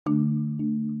Hello,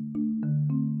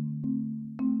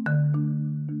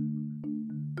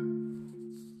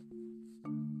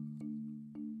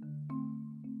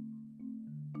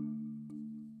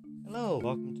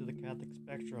 welcome to the Catholic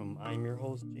Spectrum. I'm your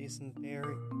host, Jason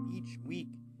Thayer. Each week,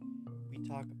 we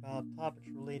talk about topics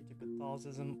related to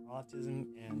Catholicism, autism,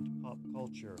 and pop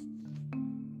culture.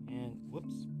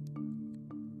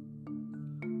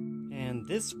 And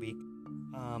this week,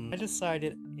 I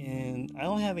decided, and I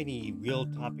don't have any real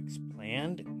topics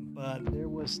planned, but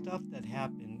there's stuff that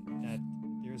happened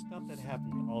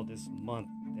all this month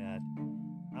that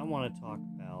I want to talk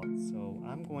about. So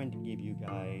I'm going to give you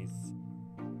guys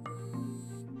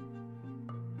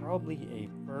probably a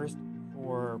first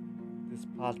for this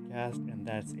podcast, and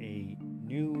that's a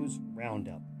news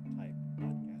roundup type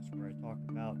podcast where I talk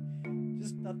about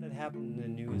just stuff that happened in the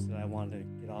news that I wanted to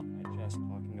get off my chest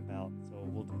talking about. So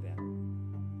we'll do that.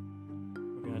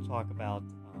 We're going to talk about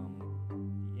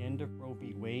the end of Roe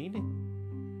v. Wade,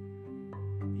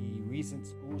 the recent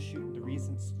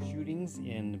shootings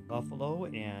in Buffalo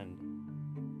and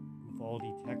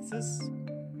Uvalde, Texas.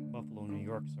 Buffalo, New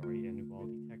York, and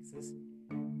Uvalde, Texas.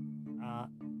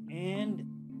 And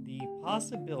the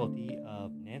possibility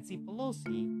of Nancy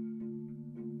Pelosi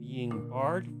being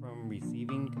barred from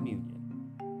receiving communion.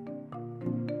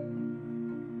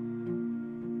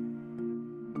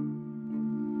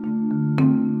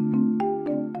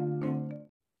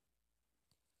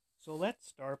 So let's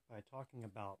start by talking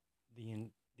about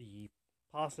the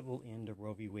possible end of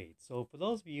Roe v. Wade. So for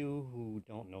those of you who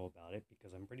don't know about it,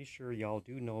 because I'm pretty sure y'all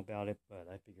do know about it, but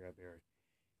I figure I better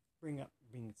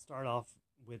start off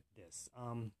with this.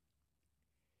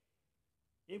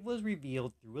 It was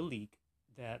revealed through a leak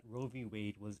that Roe v.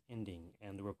 Wade was ending,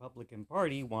 and the Republican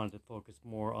Party wanted to focus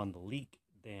more on the leak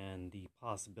than the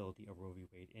possibility of Roe v.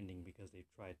 Wade ending because they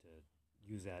tried to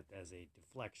use that as a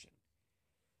deflection.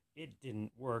 It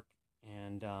didn't work,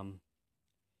 and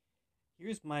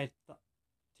here's my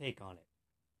take on it.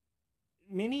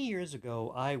 Many years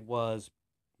ago, I was,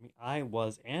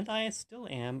 and I still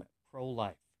am,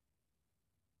 pro-life.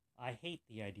 I hate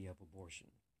the idea of abortion.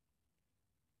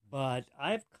 But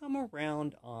I've come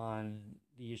around on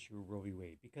the issue of Roe v.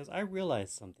 Wade because I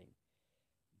realized something.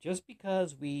 Just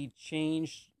because we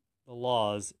changed the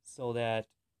laws so that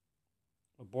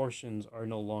abortions are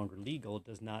no longer legal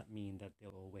does not mean that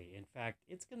they'll go away. In fact,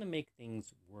 it's going to make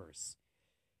things worse.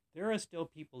 There are still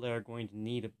people that are going to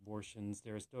need abortions.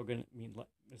 There are still going to,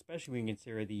 especially when you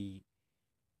consider the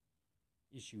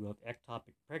issue of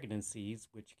ectopic pregnancies,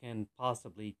 which can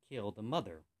possibly kill the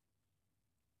mother.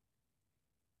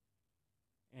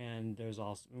 And there's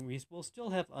also, we will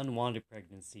still have unwanted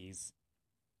pregnancies,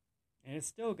 and it's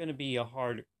still going to be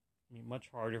much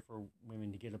harder for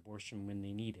women to get abortion when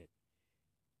they need it.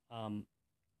 A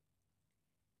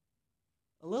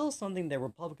little something the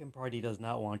Republican Party does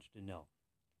not want you to know.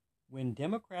 When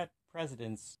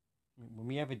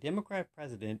we have a Democrat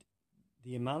president,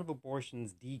 the amount of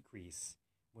abortions decrease.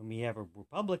 When we have a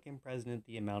Republican president,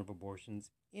 the amount of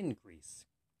abortions increase.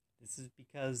 This is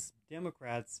because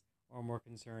Democrats are more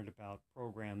concerned about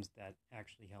programs that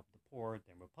actually help the poor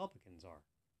than Republicans are.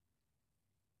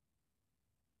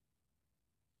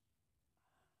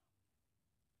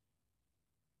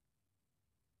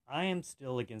 I am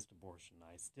still against abortion.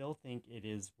 I still think it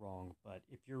is wrong, but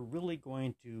if you're really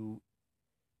going to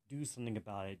do something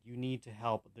about it, you need to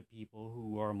help the people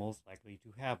who are most likely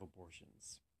to have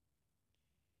abortions.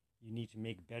 You need to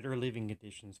make better living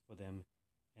conditions for them,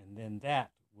 and then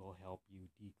that will help you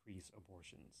decrease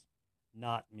abortions,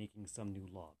 not making some new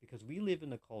law. Because we live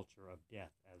in a culture of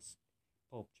death, as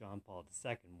Pope John Paul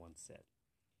II once said.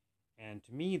 And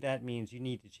to me, that means you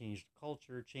need to change the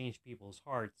culture, change people's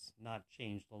hearts, not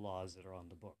change the laws that are on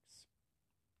the books.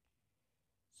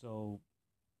 So,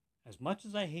 as much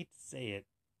as I hate to say it,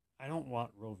 I don't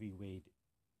want Roe v. Wade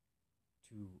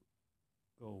to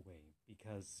go away,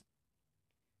 because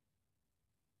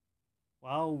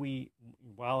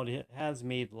while it has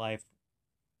made life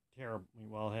terrible,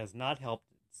 while it has not helped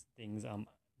things,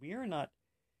 we are not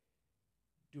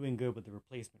doing good with the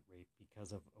replacement rate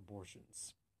because of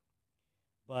abortions.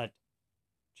 But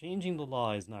changing the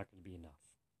law is not going to be enough.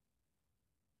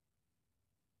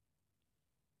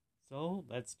 So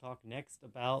let's talk next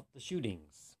about the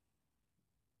shootings.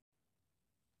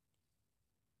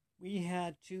 We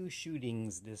had 2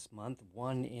 shootings this month,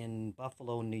 one in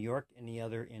Buffalo, New York, and the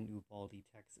other in Uvalde,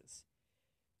 Texas.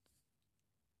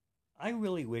 I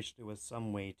really wish there was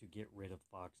some way to get rid of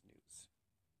Fox News,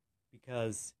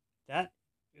 because that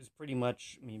is pretty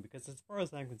much, because as far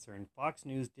as I'm concerned, Fox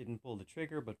News didn't pull the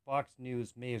trigger, but Fox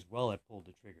News may as well have pulled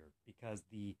the trigger, because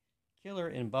the killer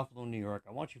in Buffalo, New York,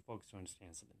 I want you folks to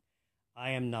understand something.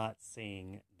 I am not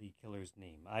saying the killer's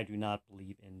name. I do not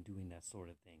believe in doing that sort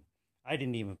of thing. I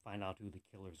didn't even find out who the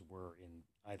killers were in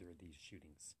either of these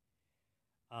shootings.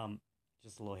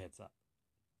 Just a little heads up,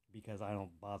 because I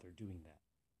don't bother doing that.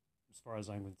 As far as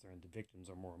I'm concerned, the victims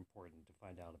are more important to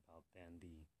find out about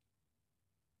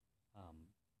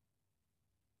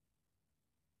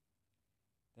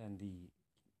than the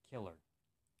killer.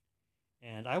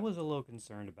 And I was a little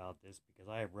concerned about this because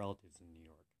I have relatives in New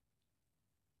York.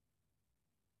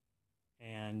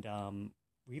 And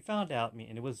we found out,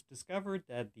 and it was discovered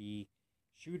that the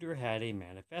shooter had a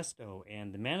manifesto,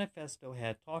 and the manifesto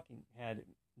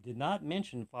did not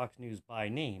mention Fox News by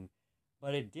name,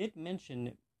 but it did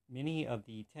mention many of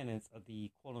the tenets of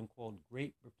the quote-unquote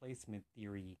great replacement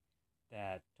theory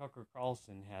that Tucker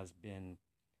Carlson has been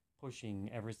pushing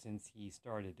ever since he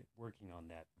started working on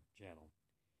that channel.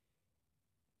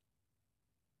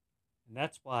 And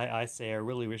that's why I say I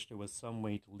really wish there was some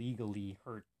way to legally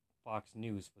hurt Fox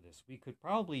News for this. We could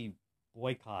probably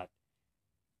boycott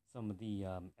some of the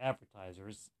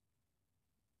advertisers.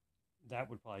 That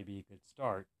would probably be a good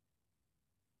start.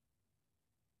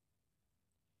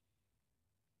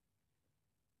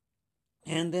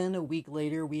 And then a week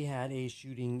later, we had a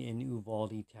shooting in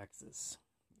Uvalde, Texas,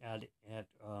 at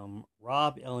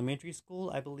Robb Elementary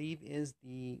School, I believe is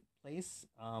the place.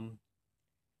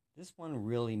 This one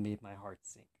really made my heart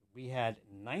sink. We had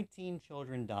 19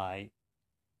 children die.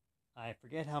 I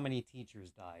forget how many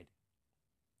teachers died.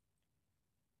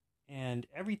 And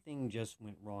everything just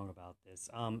went wrong about this.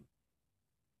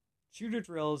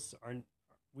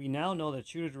 We now know that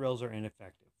shooter drills are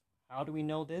ineffective. How do we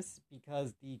know this?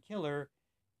 Because the killer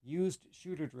used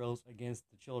shooter drills against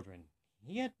the children.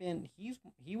 He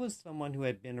was someone who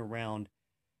had been around,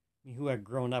 who had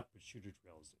grown up with shooter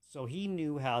drills. So he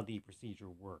knew how the procedure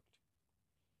worked.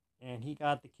 And he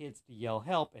got the kids to yell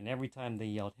help, and every time they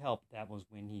yelled help, that was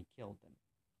when he killed them.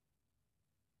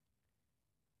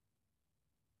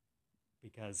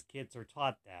 Because kids are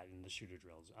taught that in the shooter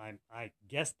drills. I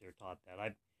guess they're taught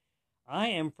that. I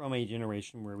am from a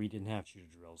generation where we didn't have shooter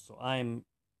drills, so I'm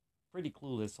pretty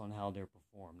clueless on how they're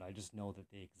performed. I just know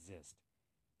that they exist.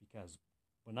 Because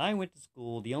when I went to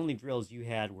school, the only drills you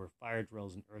had were fire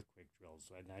drills and earthquake drills.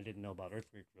 So I didn't know about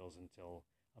earthquake drills until,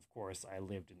 of course, I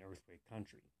lived in earthquake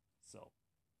country. So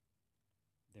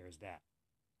there's that.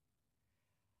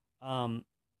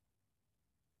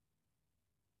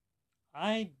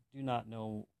 I do not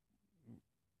know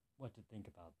what to think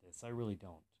about this. I really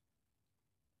don't.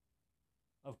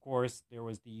 Of course, there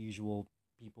was the usual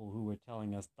people who were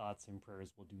telling us thoughts and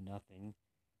prayers will do nothing.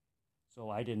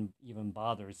 So I didn't even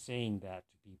bother saying that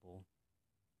to people,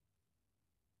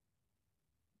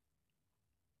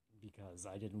 because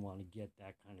I didn't want to get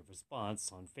that kind of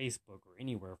response on Facebook or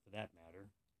anywhere for that matter.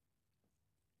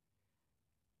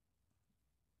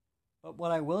 But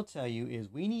what I will tell you is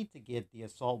we need to get the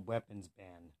assault weapons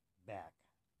ban back,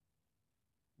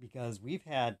 because we've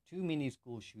had too many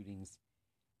school shootings,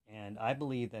 and I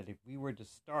believe that if we were to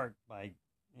start by,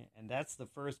 and that's the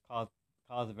first cause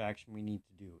of action we need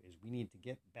to do, is we need to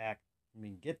get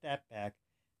that back,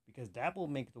 because that will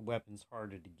make the weapons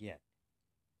harder to get.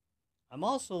 I'm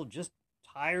also just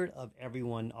tired of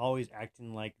everyone always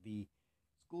acting like the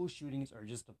school shootings are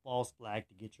just a false flag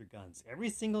to get your guns. Every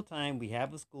single time we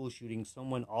have a school shooting,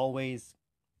 someone always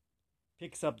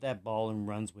picks up that ball and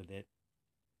runs with it.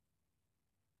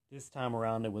 This time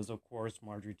around, it was, of course,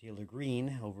 Marjorie Taylor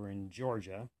Greene over in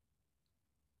Georgia.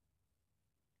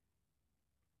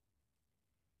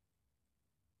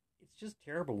 It's just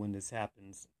terrible when this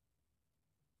happens.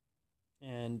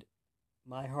 And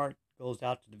my heart goes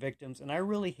out to the victims, and I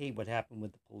really hate what happened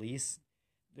with the police.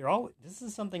 This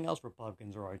is something else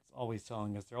Republicans are always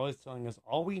telling us. They're always telling us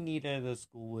all we need out of the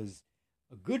school was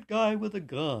a good guy with a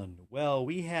gun. Well,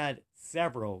 we had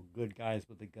several good guys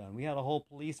with a gun. We had a whole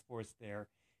police force there,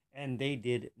 and they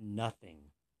did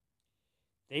nothing.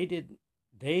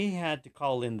 They had to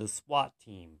call in the SWAT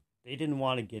team. They didn't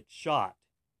want to get shot.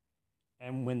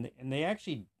 And they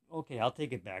actually, okay, I'll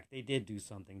take it back. They did do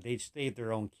something. They saved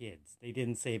their own kids. They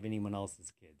didn't save anyone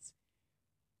else's kids.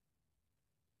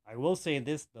 I will say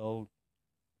this, though.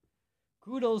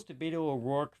 Kudos to Beto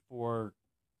O'Rourke for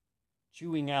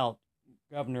chewing out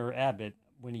Governor Abbott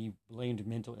when he blamed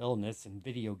mental illness in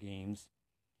video games.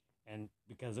 And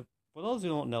because, for those who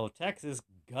don't know, Texas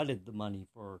gutted the money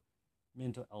for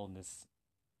mental illness.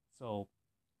 So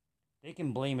they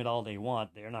can blame it all they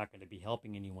want. They're not going to be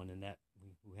helping anyone in that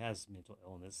who has mental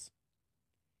illness.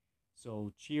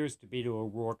 So cheers to Beto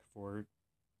O'Rourke for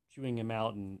chewing him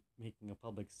out and making a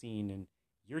public scene. And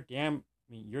you're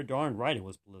darn right it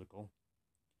was political.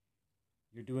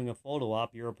 You're doing a photo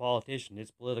op. You're a politician.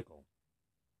 It's political.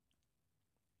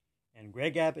 And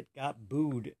Greg Abbott got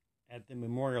booed at the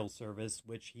memorial service,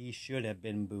 which he should have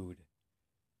been booed.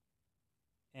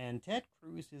 And Ted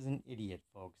Cruz is an idiot,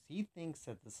 folks. He thinks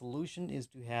that the solution is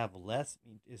to have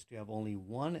only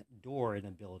one door in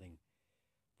a building.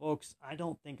 Folks, I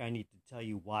don't think I need to tell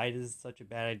you why this is such a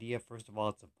bad idea. First of all,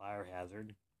 it's a fire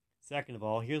hazard. Second of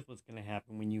all, here's what's going to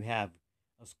happen when you have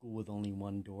a school with only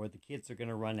one door. The kids are going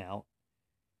to run out,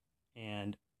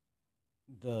 and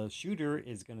the shooter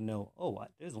is going to know, oh,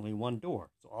 what? There's only one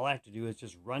door. So all I have to do is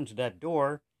just run to that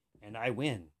door, and I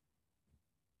win.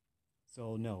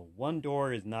 So no, one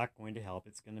door is not going to help.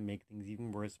 It's going to make things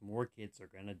even worse. More kids are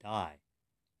going to die.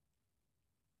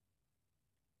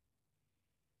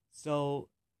 So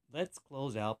let's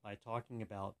close out by talking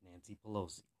about Nancy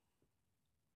Pelosi.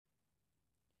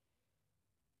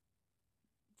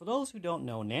 For those who don't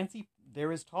know,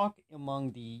 there is talk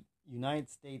among the United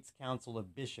States Council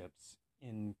of Bishops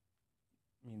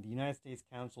the United States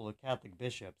Council of Catholic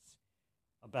Bishops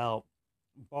about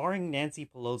barring Nancy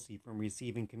Pelosi from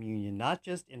receiving communion, not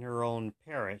just in her own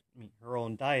parish, her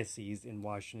own diocese in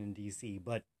Washington, D.C.,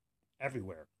 but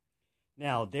everywhere.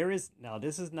 Now,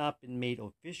 this has not been made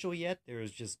official yet. There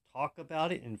is just talk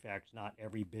about it. In fact, not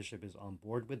every bishop is on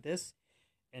board with this.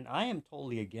 And I am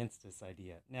totally against this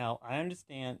idea. Now, I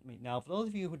understand. For those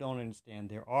of you who don't understand,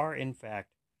 there are, in fact,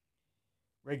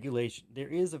 regulation. There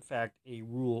is, in fact, a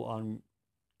rule on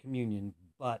communion,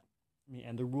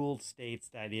 and the rule states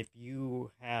that if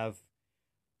you have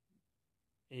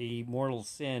a mortal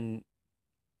sin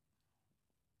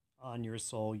on your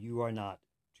soul, you are not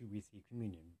to receive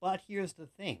communion. But here's the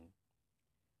thing.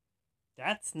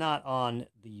 That's not on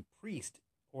the priest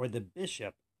or the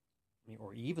bishop,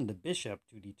 or even the bishop,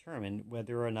 to determine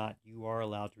whether or not you are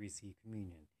allowed to receive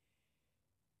communion.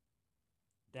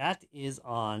 That is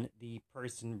on the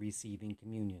person receiving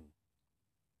communion.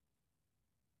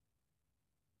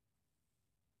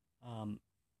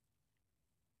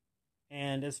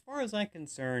 And as far as I'm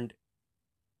concerned,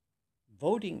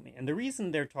 voting, and the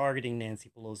reason they're targeting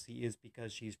Nancy Pelosi is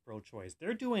because she's pro-choice.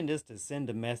 They're doing this to send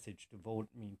a message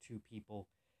to people,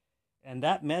 and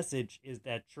that message is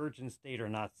that church and state are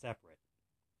not separate.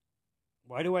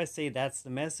 Why do I say that's the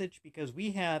message? Because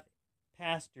we have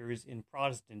pastors in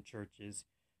Protestant churches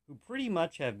who pretty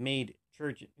much have made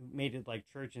it like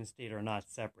church and state are not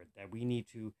separate, that we need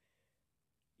to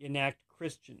enact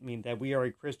that we are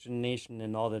a Christian nation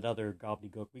and all that other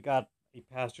gobbledygook. We got a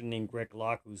pastor named Greg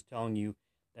Locke who's telling you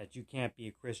that you can't be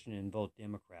a Christian and vote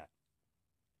Democrat.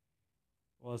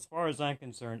 Well, as far as I'm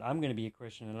concerned, I'm going to be a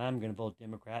Christian and I'm going to vote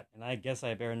Democrat, and I guess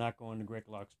I better not go into Greg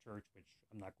Locke's church, which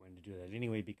I'm not going to do that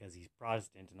anyway because he's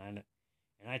Protestant, and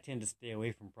I tend to stay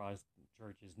away from Protestant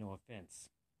churches, no offense.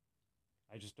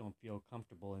 I just don't feel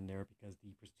comfortable in there because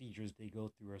the procedures they go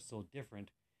through are so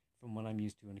different from what I'm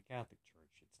used to in a Catholic church.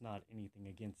 It's not anything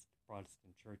against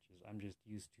Protestant churches. I'm just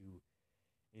used to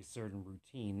a certain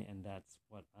routine, and that's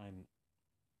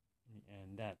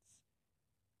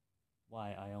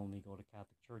why I only go to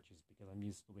Catholic churches, because I'm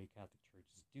used to the way Catholic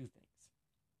churches do things.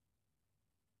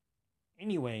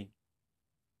 Anyway,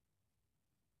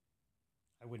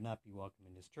 I would not be welcome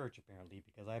in this church, apparently,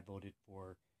 because I voted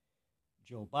for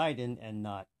Joe Biden and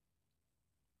not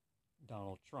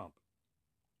Donald Trump.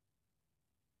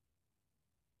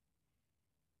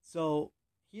 So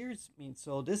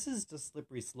this is the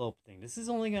slippery slope thing. This is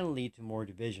only going to lead to more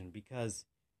division, because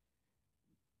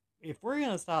if we're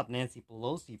going to stop Nancy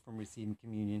Pelosi from receiving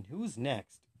communion, who's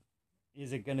next?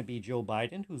 Is it going to be Joe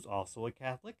Biden, who's also a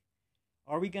Catholic?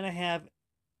 Are we going to have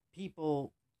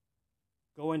people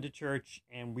go into church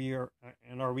and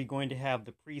are we going to have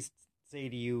the priest say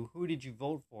to you, who did you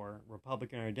vote for,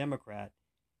 Republican or Democrat?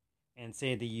 And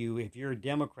say to you, if you're a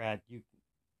Democrat,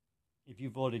 if you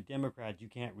voted Democrat, you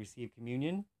can't receive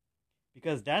communion?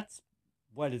 Because that's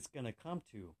what it's going to come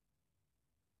to.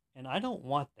 And I don't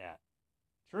want that.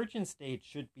 Church and state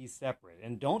should be separate.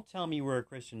 And don't tell me we're a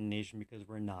Christian nation, because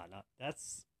we're not.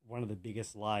 That's one of the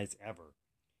biggest lies ever.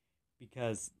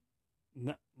 Because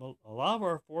a lot of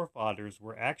our forefathers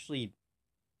were actually,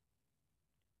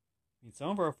 some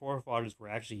of our forefathers were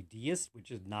actually deists,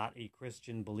 which is not a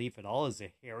Christian belief at all, is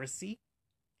a heresy.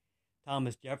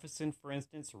 Thomas Jefferson, for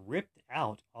instance, ripped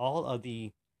out all of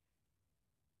the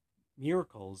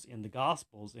miracles in the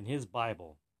Gospels in his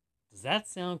Bible. Does that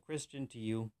sound Christian to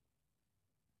you?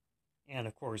 And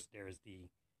of course, there's the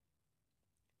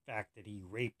fact that he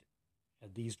raped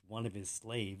at least one of his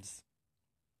slaves,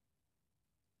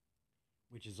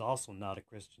 which is also not a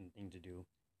Christian thing to do.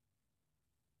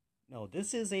 No,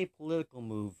 this is a political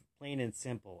move, plain and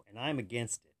simple, and I'm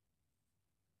against it.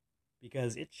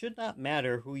 because it should not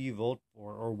matter who you vote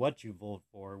for or what you vote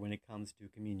for when it comes to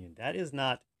communion. That is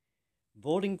not,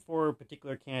 voting for a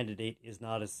particular candidate is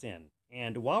not a sin.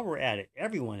 And while we're at it,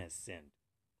 everyone has sinned.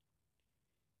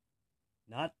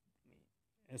 Not,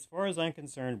 as far as I'm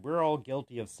concerned, we're all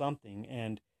guilty of something,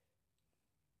 and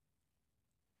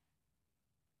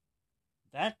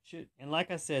that should, and like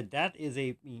I said, that is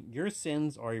your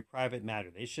sins are a private matter.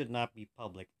 They should not be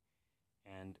public.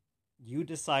 And you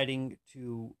deciding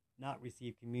to not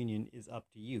receive communion is up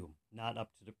to you, not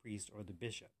up to the priest or the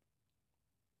bishop.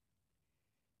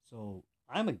 So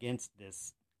I'm against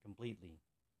this completely.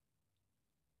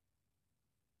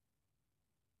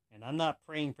 And I'm not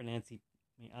praying for Nancy.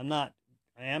 I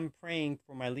am praying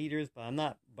for my leaders, but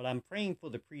I'm praying for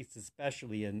the priests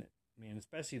especially, and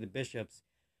especially the bishops,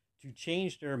 to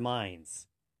change their minds,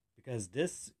 because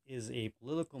this is a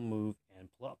political move, and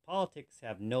politics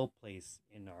have no place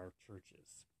in our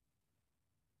churches.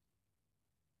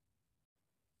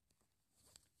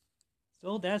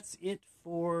 So that's it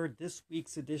for this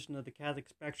week's edition of the Catholic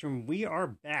Spectrum. We are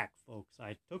back, folks.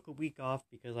 I took a week off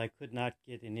because I could not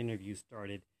get an interview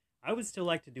started. I would still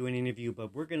like to do an interview,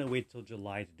 but we're going to wait till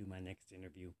July to do my next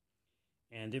interview.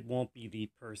 And it won't be the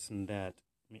person that,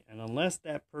 and unless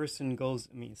that person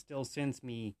still sends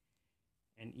me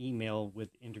an email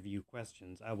with interview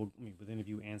questions, with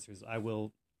interview answers, I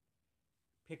will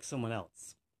pick someone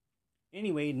else.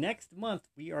 Anyway, next month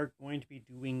we are going to be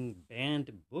doing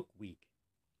Banned Book Week.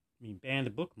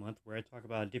 Banned Book Month, where I talk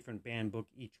about a different banned book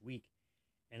each week.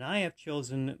 And I have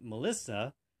chosen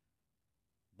Melissa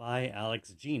by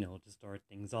Alex Gino to start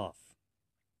things off.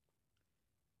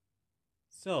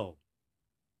 So,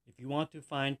 if you want to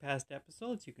find past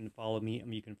episodes, you can follow me.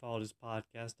 You can follow this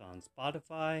podcast on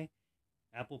Spotify,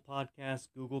 Apple Podcasts,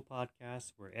 Google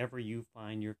Podcasts, wherever you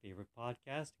find your favorite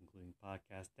podcast, including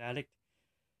Podcast Addict.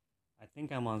 I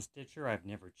think I'm on Stitcher. I've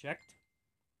never checked.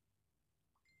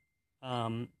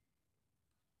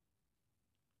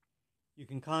 You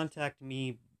can contact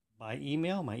me by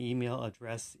email. My email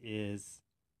address is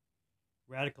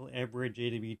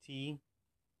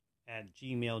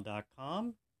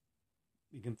radicaledwardjwt@gmail.com.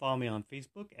 You can follow me on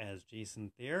Facebook as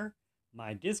Jason Thayer.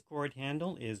 My Discord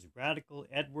handle is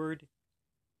RadicalEdward,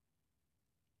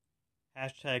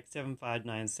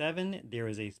 #7597. There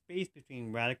is a space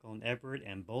between Radical and Edward,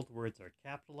 and both words are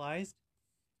capitalized.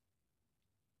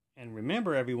 And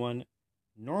remember, everyone,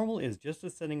 normal is just a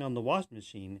setting on the washing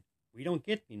machine. We don't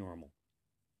get to be normal.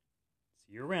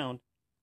 See you around.